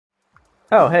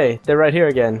Oh, hey, they're right here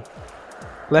again.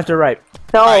 Left or right?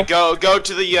 No. Alright, go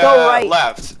to the right.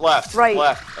 left. Right.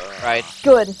 Right.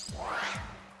 Good.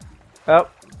 Oh,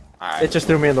 Alright. it just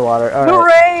threw me in the water.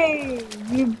 Alright.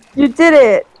 Hooray! You did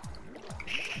it.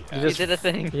 You You did a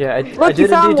thing. Yeah, I Look, did you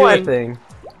found indeed do a one. thing.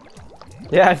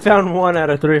 Yeah, I found 1 out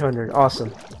of 300.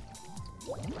 Awesome.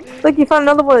 Look, you found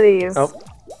another one of these. Oh.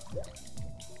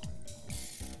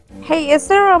 Hey, is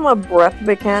there a breath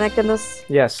mechanic in this?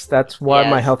 Yes, that's why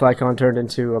my Yes. health icon turned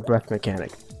into a breath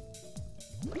mechanic.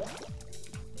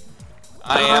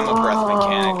 I am a breath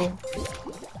mechanic.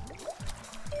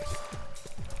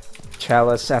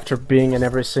 Chalice, after being in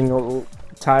every single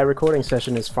Thai recording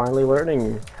session, is finally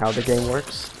learning how the game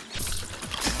works.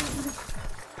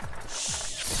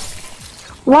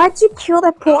 Why'd you kill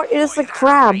that poor innocent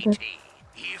crab? If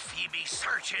ye be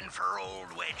searching for old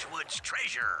Wedgwood's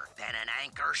treasure, then an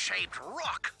anchor-shaped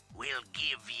rock will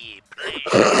give ye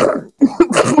pleasure.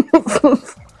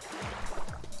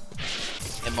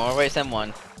 In more ways than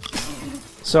one.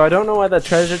 So I don't know why the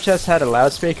treasure chest had a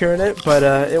loudspeaker in it, but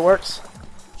it works.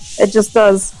 It just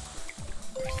does.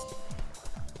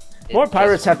 More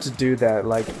pirates have to do that.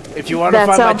 Like, if you want to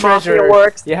That's find my how treasure, Mafia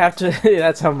works. you have to.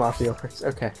 That's how Mafia works.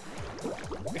 Okay.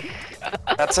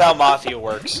 That's how Mafia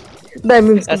works. That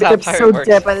means That's I'm how so pirate works.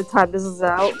 dead by the time this is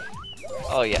out.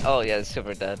 Oh yeah, it's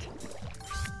super dead.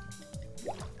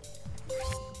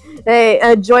 Hey,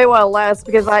 enjoy while it lasts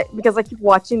because I keep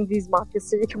watching these Mafia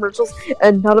City commercials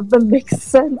and none of them make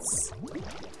sense.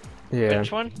 Yeah.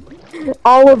 Which one?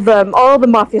 All of them, all of the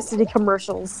Mafia City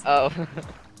commercials. Oh.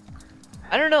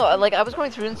 I don't know, like I was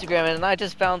going through Instagram and I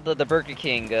just found the Burger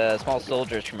King Small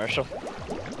Soldiers commercial.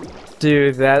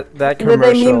 Dude, that Did commercial.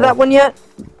 they meme that one yet?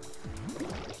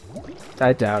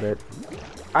 I doubt it.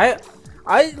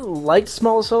 I liked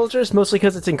Small Soldiers mostly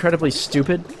because it's incredibly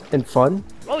stupid and fun.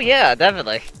 Oh yeah,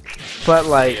 definitely. But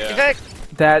like In fact,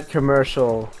 that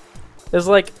commercial is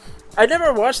like, I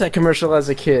never watched that commercial as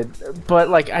a kid, but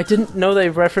like I didn't know they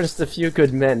referenced A Few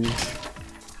Good Men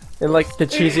in like the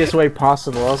cheesiest way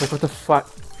possible. I was like, what the fuck?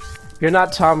 You're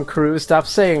not Tom Cruise. Stop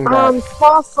saying that.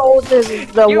 Small Soldiers is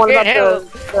the You one can't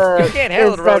about the you can't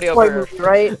handle is the that rodeo toy bird. movie,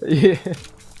 right? Yeah.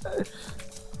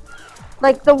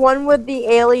 Like the one with the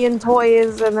alien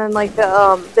toys, and then like the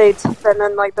and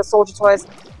then like the soldier toys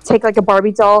take like a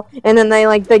Barbie doll, and then they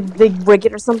rig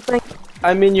it or something.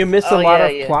 I mean, you missed Oh, a lot yeah,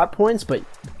 of yeah. plot points, but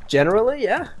generally,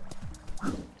 yeah.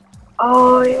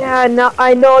 Oh yeah, no,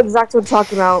 I know exactly what you're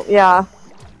talking about. Yeah.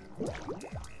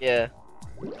 yeah.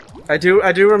 I do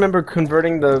remember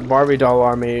converting the Barbie doll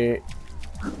army.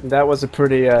 That was a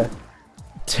pretty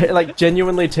like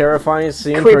genuinely terrifying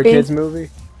scene for a Creepy. kids movie.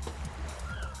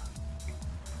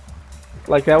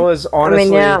 Like that was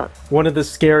honestly yeah. one of the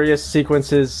scariest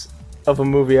sequences of a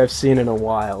movie I've seen in a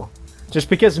while. Just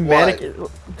because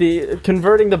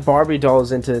converting the Barbie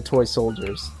dolls into toy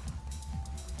soldiers.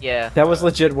 Yeah. That was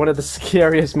legit one of the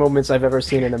scariest moments I've ever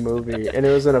seen in a movie, and it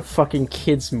was in a fucking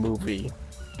kids movie.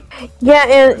 Yeah,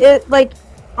 and it like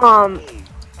I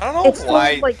don't know it's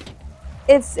why. like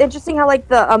it's interesting how like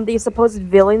the supposed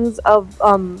villains of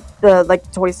the like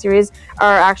toy series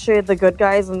are actually the good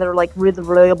guys and they're like really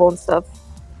relatable and stuff.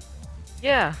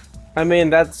 Yeah. I mean,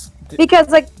 that's Because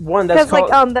like one that's because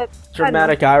called that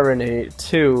dramatic irony.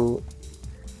 Two,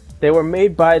 they were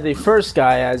made by the first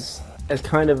guy as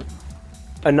kind of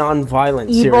a non-violent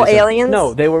Evil series. aliens?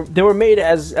 No, they were made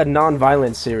as a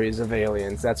non-violent series of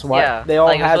aliens. That's why Yeah. they all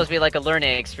like, it was had. supposed to be like a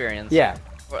learning experience. Yeah,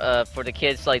 For the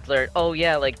kids, like learn. Oh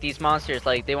yeah, like these monsters,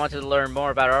 like they wanted to learn more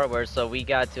about our world, so we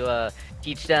got to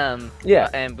teach them. Yeah.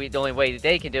 And the only way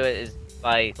they can do it is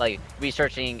by like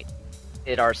researching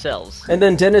it ourselves. and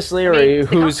then Dennis Leary, I mean,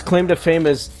 whose claim to fame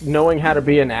is knowing how to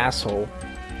be an asshole,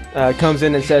 comes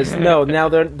in and says, "No, now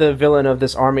they're the villain of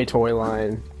this army toy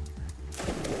line."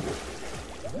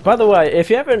 By the way, if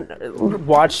you haven't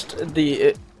watched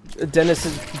the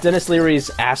Dennis Leary's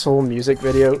asshole music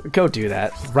video, go do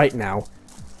that right now.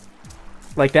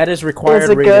 Like that is required Is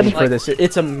it reading good? for this.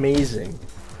 It's amazing.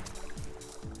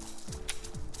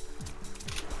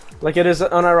 Like it is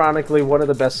unironically one of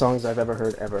the best songs I've ever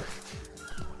heard ever.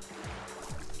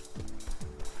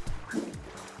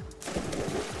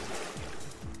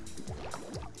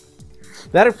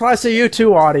 That applies to you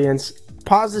too, audience.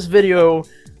 Pause this video,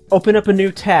 open up a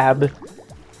new tab.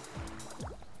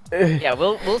 Yeah,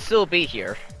 we'll still be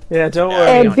here. Yeah, don't worry.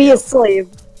 and be a slave.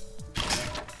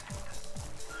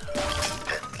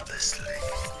 Endlessly.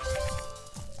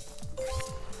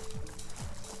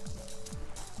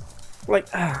 Like,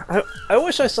 I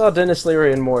wish I saw Dennis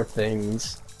Leary in more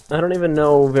things. I don't even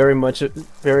know very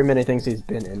many things he's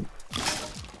been in.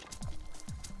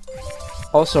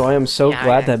 Also, I am so Yeah,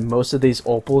 glad that most of these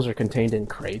opals are contained in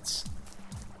crates.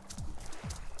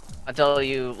 Until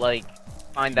you like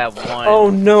find that one. Oh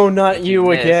no, not that you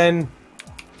missed. again!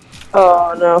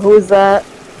 Oh no, who's that?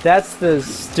 That's the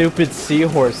stupid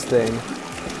seahorse thing.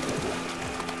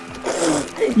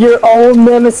 Your old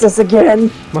nemesis again.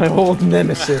 My old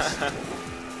nemesis.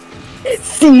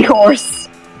 Seahorse.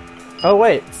 Oh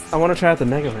wait, I want to try out the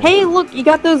Mega Ring. Hey, look, you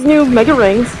got those new Mega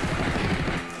Rings.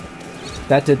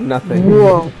 That did nothing.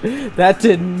 Whoa. That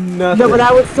did nothing. No, but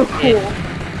that was so cool.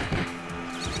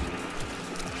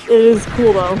 It is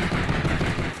cool though.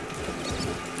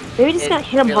 Maybe just gotta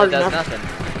hit him really hard does enough. nothing.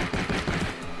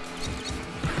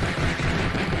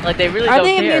 Like they really Are don't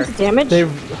they care. immune to damage?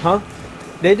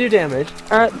 They do damage.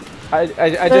 Are, I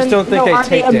just don't think no, they are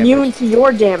take they immune damage. to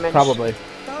your damage? Probably.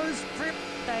 Those trip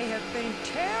they have been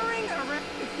tearing around.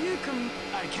 If you can.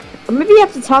 Or maybe you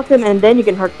have to talk to them and then you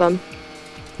can hurt them.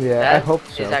 Yeah, That I hope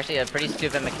so. is actually a pretty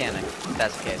stupid mechanic, if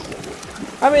that's the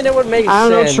case. I mean, it would make I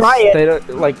don't know, sense. try it. They don't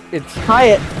like it's. Try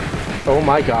it. Oh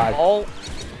my god, Oh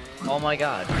my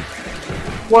god.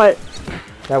 What?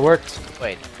 that worked.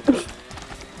 Wait.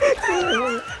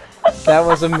 That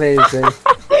was amazing.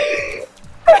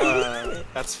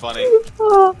 That's funny.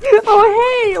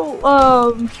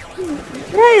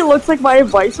 Hey, looks like my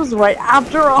advice was right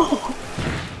after all.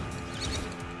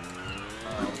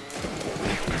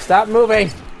 Stop moving.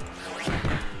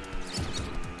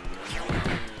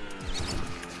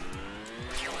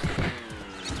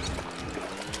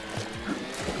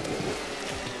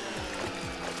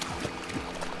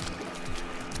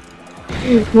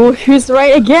 Well, who's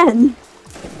right again?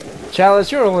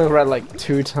 Chalice, you're only right like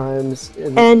 2 times.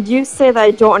 And you say that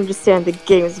I don't understand the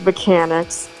game's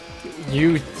mechanics.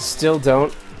 You still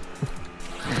don't.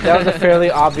 That was a fairly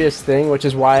obvious thing, which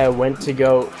is why I went to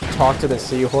go talk to the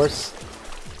seahorse.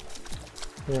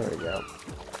 There we go.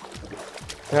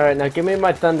 Alright, now give me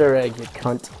my thunder egg, you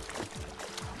cunt.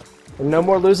 And no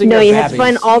more losing No, your you have to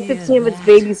find babbies. all 15 of its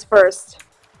babies first.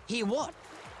 Hear what?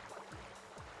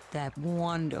 That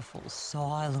wonderful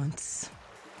silence.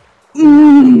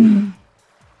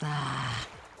 Ah,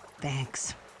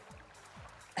 thanks.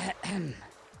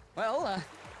 Well,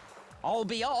 I'll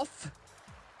be off.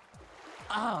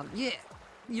 Oh, yeah,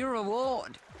 your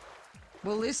reward.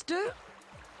 Will this do?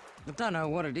 I don't know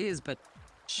what it is, but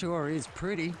sure is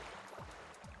pretty.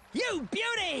 You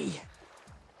beauty!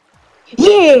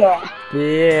 Yeah!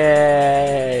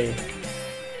 Yay!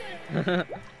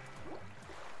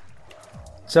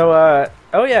 So,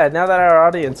 oh yeah, now that our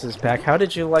audience is back, how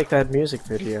did you like that music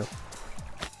video?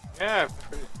 Yeah,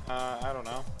 I don't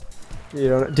know. You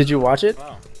don't? Did you watch it?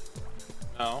 No.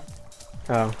 No.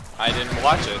 Oh. I didn't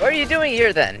watch it. What are you doing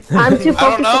here then? I'm too I don't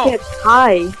focused to know. get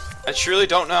high. I truly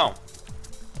don't know.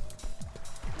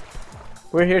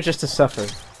 We're here just to suffer.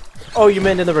 Oh, you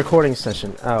meant in the recording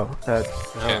session. Oh, I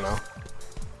don't know.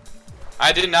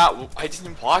 I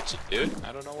didn't watch it, dude.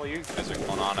 I don't know what you guys are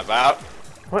going on about.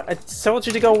 What? I told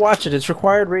you to go watch it. It's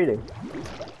required reading.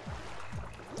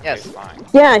 Yes. Okay, fine.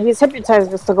 Yeah, he's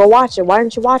hypnotizing us to go watch it. Why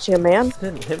aren't you watching it, man?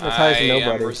 Didn't hypnotize I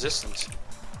nobody. am resistant.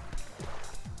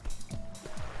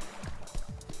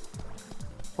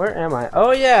 Where am I?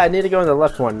 Oh yeah, I need to go in the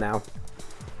left one now.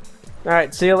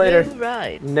 Alright, see you later,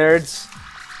 Right. nerds.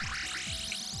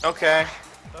 Okay.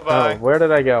 Bye-bye. Oh, where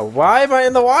did I go? Why am I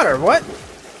in the water? What?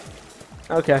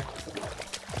 Okay.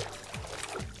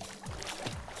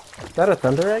 Is that a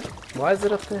thunder egg? Why is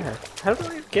it up there? How do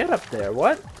I get up there?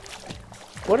 What?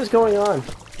 What is going on?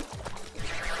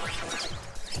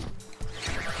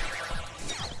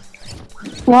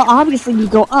 Well, obviously you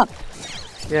go up.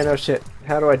 Yeah, no shit.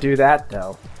 How do I do that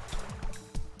though?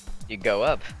 You go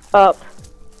up. Up.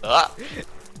 Ah.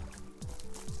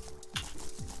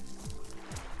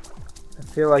 I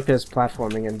feel like there's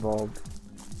platforming involved.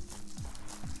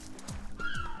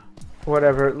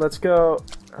 Whatever, let's go.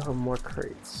 Oh, more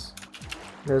crates.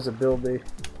 There's a buildie.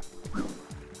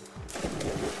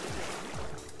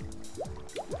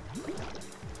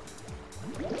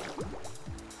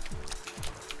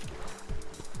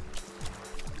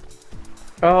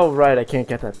 Oh, right, I can't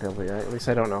get that buildie, right? At least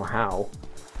I don't know how.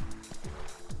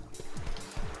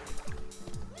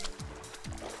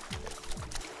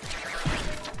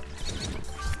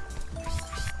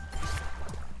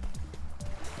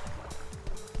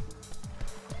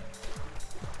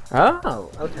 Oh,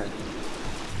 okay.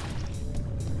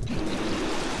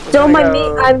 Don't mind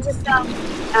go. me.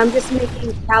 I'm just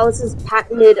making Chalice's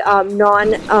patented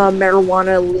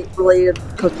non-marijuana related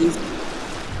cookies.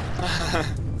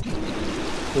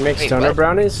 You make Wait, stoner what?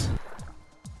 brownies?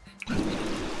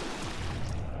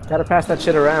 Gotta pass that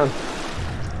shit around.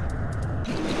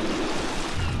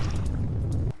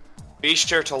 Be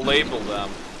sure to label them.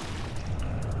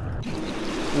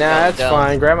 Nah, that's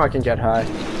fine. Grandma can get high.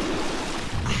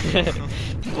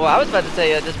 Well, I was about to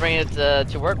say, just bring it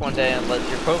to work one day and let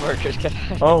your coworkers get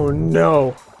high. Oh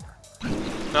no.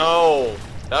 No,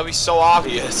 that'd be so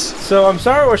obvious. So I'm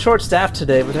sorry we're short-staffed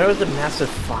today, but there was a massive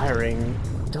firing.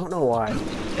 Don't know why.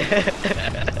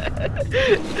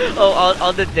 Oh,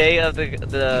 on the day of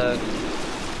the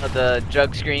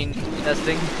drug screen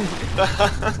testing.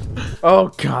 Oh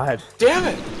god. Damn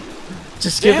it!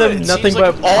 Just give them It nothing seems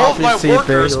but like all of my poppy seed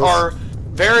workers bagels. are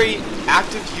very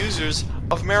active users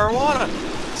of marijuana.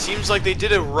 Seems like they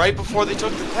did it right before they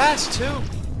took the test too.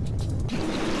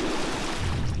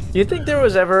 Do you think there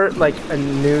was ever, like, a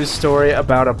news story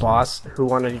about a boss who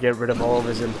wanted to get rid of all of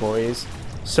his employees?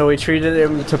 So he treated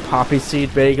them to poppy seed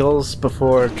bagels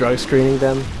before drug screening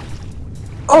them?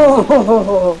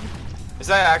 Oh. Is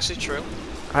that actually true?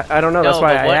 I don't know, No, that's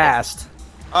why but I what- asked.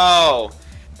 Oh,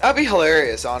 that'd be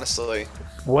hilarious, honestly.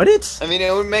 Would it? I mean,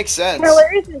 it would make sense.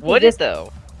 Hilarious if you Would it just-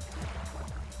 though?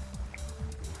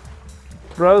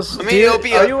 Bros, I mean, it'll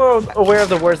be are a- you aware of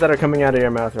the words that are coming out of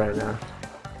your mouth right now?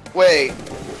 Wait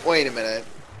a minute.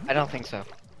 I don't think so.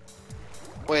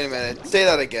 Wait a minute. Say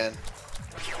that again.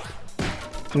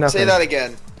 Nothing. Say that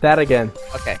again. That again.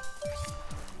 Okay.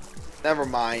 Never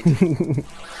mind.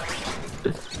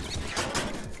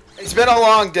 It's been a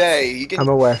long day. You can. I'm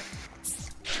aware.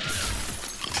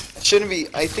 Shouldn't be.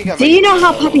 I think I'm. Do you know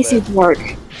how poppy seeds work?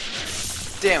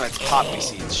 Damn, it's poppy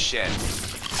seeds. Shit.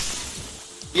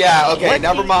 Yeah. Okay. What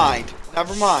Never do- mind.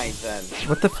 Never mind then.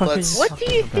 What the fuck Let's- are you What do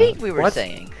you talking think about? we were What?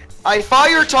 saying? I thought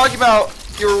you were talking about.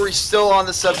 You were still on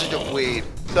the subject of weed.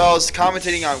 So I was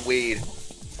commentating on weed.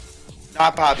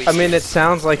 Not poppy I seeds. mean, it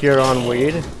sounds like you're on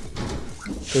weed.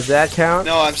 Does that count?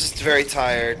 No, I'm just very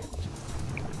tired.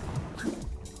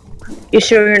 You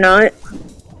sure you're not?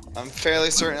 I'm fairly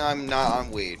certain I'm not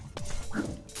on weed.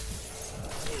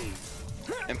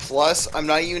 And plus, I'm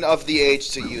not even of the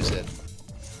age to use it.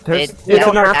 There's, It- it's You a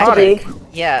don't have to narcotic. be.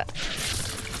 Yeah.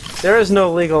 There is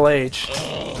no legal age.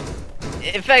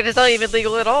 In fact, it's not even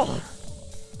legal at all.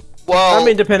 Well, I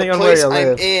mean, depending the on where place you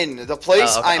live. I'm in, the place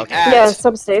Oh, okay, I'm okay. at, Yeah,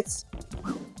 some states.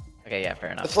 Okay, yeah, fair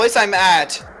the enough. place I'm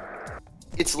at,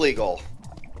 it's legal.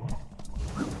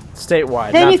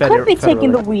 Statewide, Then not you could be federally.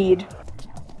 taking the weed.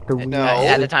 The weed. No.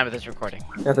 At the time of this recording.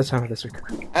 At the time of this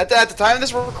recording. At the time of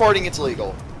this recording, it's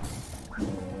legal.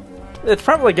 It's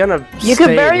probably gonna You could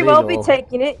stay very well be legal.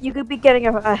 taking it. You could be getting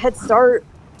a head start.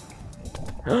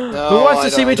 Who wants I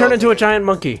to see don't- me I turn don't into a think- giant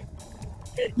monkey?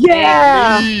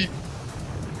 Yeah.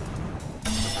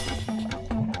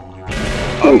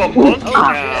 I'm a monkey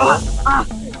Ah, now.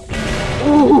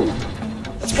 Ooh.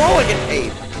 It's more like an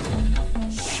ape.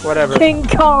 Whatever. King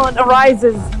Kong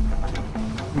arises.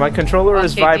 My controller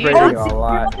is Okay, do you- vibrating Oh, a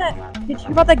lot. Did you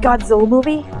hear about that Godzilla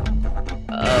movie? With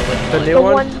The one- new The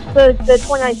one? one, the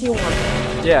 2019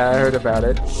 one. Yeah, I heard about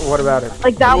it. What about it?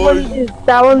 Like that one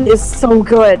is so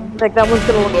good. Like that one's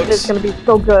gonna look, it's gonna be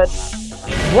so good.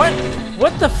 What?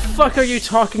 What the fuck are you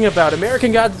talking about?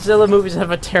 American Godzilla movies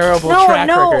have a terrible No, track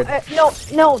no, record.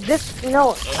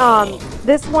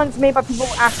 this one's made by people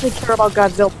who actually care about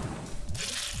Godzilla.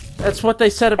 That's what they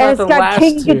said And about it's the got last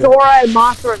King two. Ghidorah and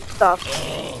Mothra and stuff.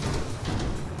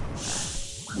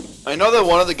 I know that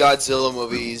one of the Godzilla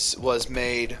movies was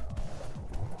made,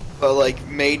 but like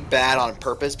made bad on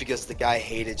purpose because the guy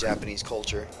hated Japanese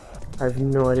culture. I have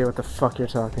no idea what the fuck you're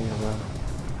talking about.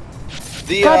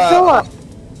 The Godzilla.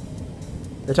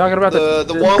 They're talking about the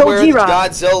one where Gojira.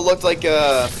 Godzilla looked like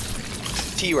a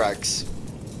T-Rex.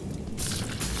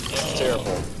 It's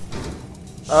terrible.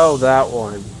 Oh, that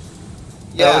one.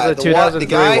 Yeah, was a the 2003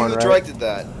 guy one, who right? directed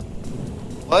that.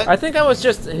 What? I think that was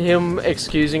just him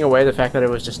excusing away the fact that it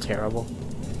was just terrible.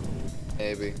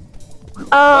 Maybe. This This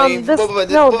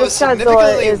Godzilla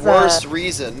significantly is worse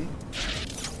reason.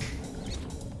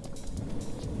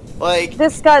 Like,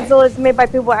 this Godzilla is made by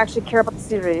people who actually care about the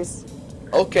series.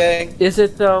 okay. Is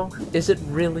it though? Is it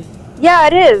really? Yeah,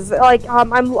 it is. Like,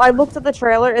 I looked at the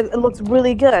trailer. It looks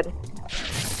really good.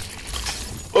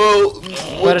 Well, But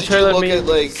what a did you trailer look at? means-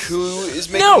 Like, who is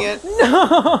making No! it? No!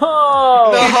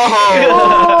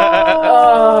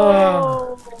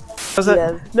 Oh. Was it-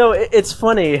 Yes. No, it's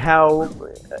funny how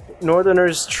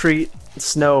Northerners treat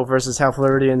snow versus how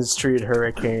Floridians treat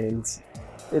hurricanes.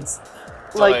 It's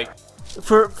like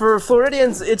for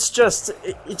Floridians, it's just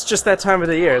that time of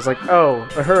the year. It's like, oh,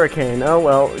 a hurricane. Oh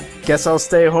well, guess I'll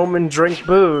stay home and drink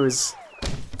booze.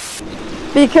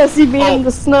 Because he beat in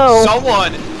the snow.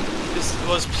 Someone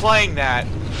was playing that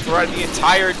throughout the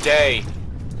entire day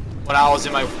when I was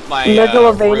in my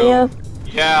Megalovania? room.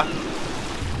 Yeah,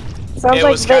 Sounds it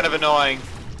like was kind of annoying.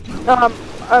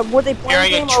 were they playing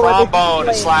Hearing a game or were they trombone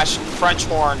playing? slash French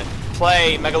horn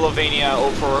play Megalovania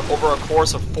over a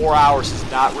course of 4 hours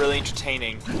is not really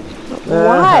entertaining.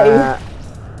 Why?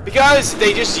 Because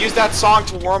they just use that song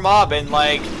to warm up, and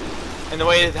like, and the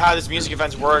way how this music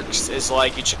event works is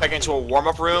like you check into a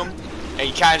warm-up room, and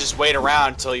you kind of just wait around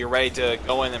until you're ready to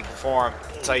go in and perform.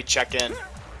 That's how you check in.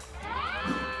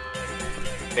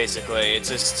 Basically, it's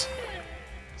just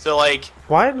so like.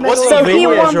 Why What's So he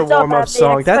Megalovania is your warmed up warm-up at the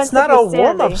song? That's expense not of a his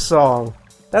warm-up sanity. song.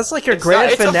 That's like your It's grand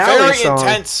not, it's finale a very song.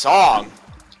 intense song.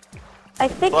 I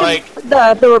think Like-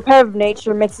 the repetitive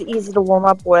nature makes it easy to warm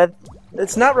up with.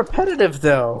 It's not repetitive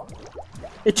though.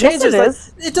 It Yes, changes. it like,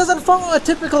 is. it doesn't follow a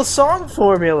typical song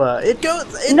formula. It goes.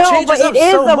 It No, changes but up it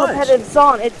is so a much. repetitive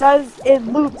song. It does. It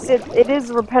loops. It is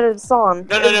a repetitive song.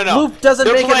 No. Loop doesn't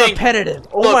They're make playing- it repetitive.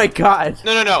 Oh Look. my god.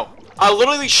 No. I'll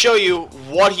literally show you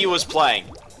what he was playing.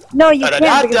 No, you Da-da-da-da.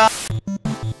 can't because